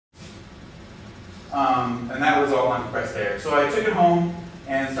And that was all on compressed air. So I took it home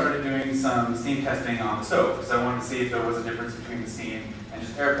and started doing some steam testing on the stove because I wanted to see if there was a difference between the steam and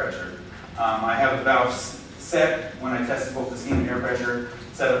just air pressure. I have the valves set when I tested both the steam and air pressure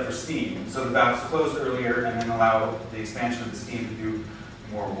set up for steam. So the valves closed earlier and then allow the expansion of the steam to do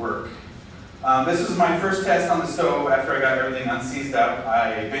more work. This was my first test on the stove after I got everything unseized up.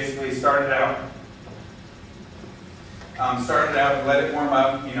 I basically started out, let it warm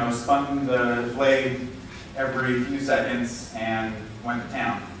up, spun the blade every few seconds and went to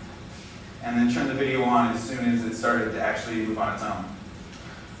town. And then turned the video on as soon as it started to actually move on its own.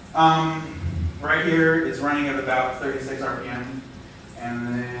 Right here, it's running at about 36 RPM, and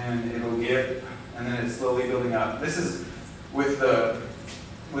then it's slowly building up. This is with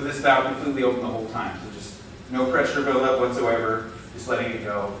this valve completely open the whole time, so just no pressure buildup whatsoever, just letting it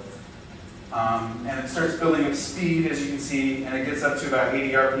go. And it starts building up speed, as you can see, and it gets up to about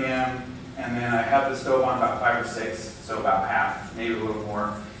 80 RPM, and then I have the stove on about 5 or 6, so about half, maybe a little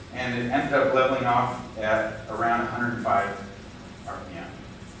more, and it ended up leveling off at around 105 RPM.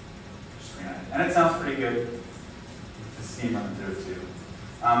 And it sounds pretty good with the steam running through it too.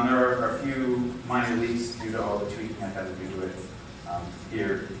 There are a few minor leaks due to all the tweaking I've had to do to it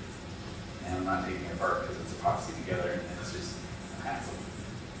here, and I'm not taking it apart because it's epoxy together and it's just a hassle.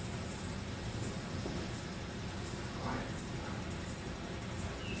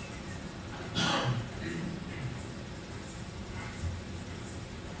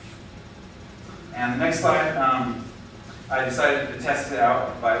 And the next slide, I decided to test it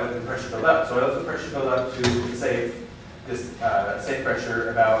out by letting the pressure build up. So I let the pressure build up to safe pressure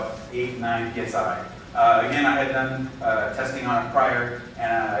about 8-9 psi. Again, I had done testing on it prior,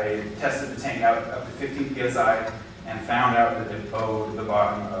 and I tested the tank out up to 15 psi and found out that it bowed the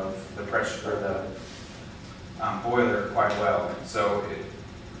bottom of the pressure, or the boiler quite well. So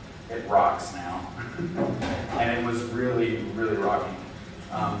it rocks now, and it was really, really rocking.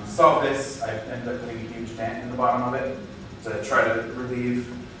 To solve this, I ended up putting a huge vent in the bottom of it to try to relieve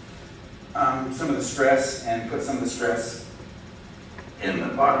some of the stress and put some of the stress in the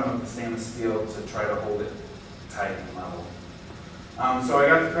bottom of the stainless steel to try to hold it tight and level. So I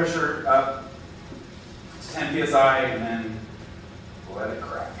got the pressure up to 10 psi and then let it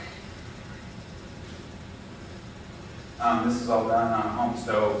crack. This is all done on a home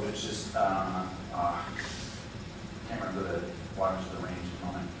stove. It's just, can't remember the wattage of the range at the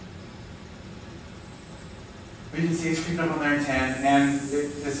moment. But you can see it's creeping up on there in 10, and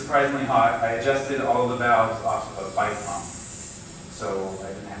it is surprisingly hot. I adjusted all the valves off of a bike pump, so I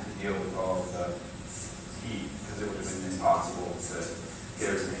didn't have to deal with all of the heat, because it would have been impossible to get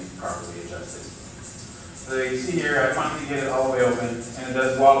everything properly adjusted. So you see here, I finally get it all the way open, and it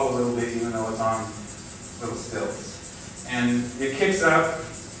does wobble a little bit, even though it's on little stilts. And it kicks up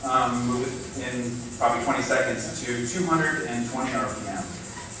in probably 20 seconds to 220 RPM.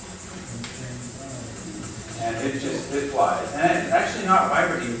 And it flies. And it's actually not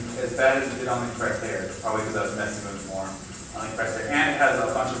vibrating as bad as it did on the compressed air, probably because I was messing with it more on the compressed air. And it has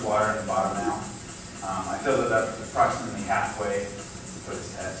a bunch of water in the bottom now. I filled it up approximately halfway for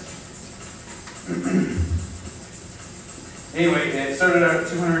this test. Anyway, it started out at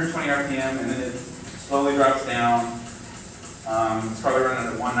 220 RPM, and then it slowly drops down. It's probably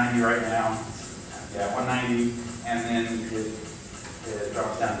running at 190 right now. Yeah, 190, and then it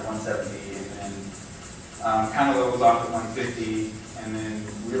drops down to 170, and then kind of levels off at 150, and then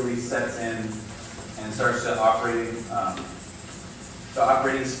really sets in and starts to operate. The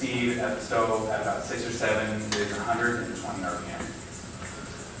operating speed at the stove at about 6 or 7 is 120 RPM.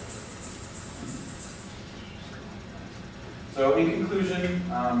 So in conclusion,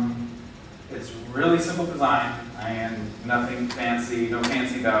 it's really simple design and nothing fancy, no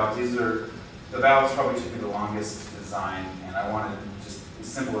fancy valves. The valves probably took me the longest to design, and I wanted just as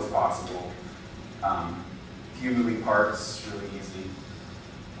simple as possible. Few moving parts, really easy.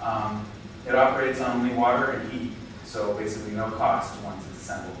 It operates on only water and heat, so basically no cost once it's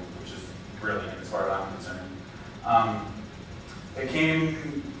assembled, which is brilliant as far as I'm concerned. It came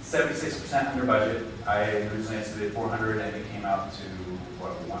 76% under budget. I originally estimated 400, and it came out to,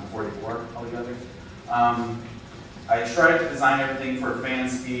 what, 144 altogether. I tried to design everything for a fan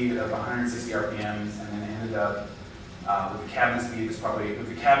speed of 160 RPMs, and then ended up with the cabin speed was probably, with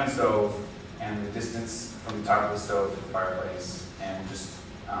the cabin stove and the distance from the top of the stove to the fireplace, and just,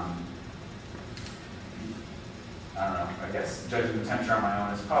 I don't know, I guess judging the temperature on my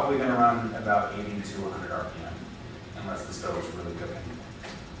own, it's probably going to run about 80 to 100 RPM, unless the stove is really cooking.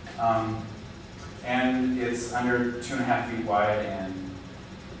 And it's under 2.5 feet wide and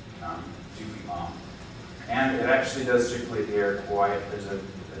 2 feet long. And it actually does circulate the air quite, there's a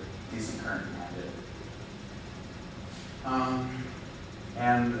decent current behind it.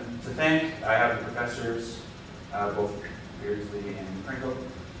 And to thank, I have the professors, both Beardsley and Prinkle,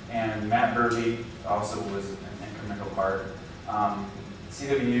 and Matt Burby also was an incremental part.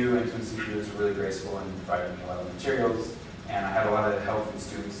 CWU and Twin Cities was really graceful in providing me a lot of materials, and I had a lot of help from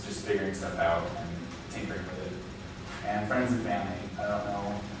students just figuring stuff out and tinkering with it. And friends and family. I don't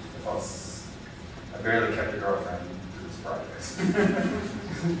know if I barely kept a girlfriend through this project.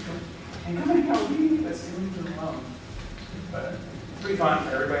 And come and help me, that's doing it alone. But it's pretty fun.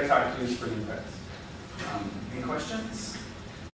 Everybody I talk to is pretty impressed. Any questions?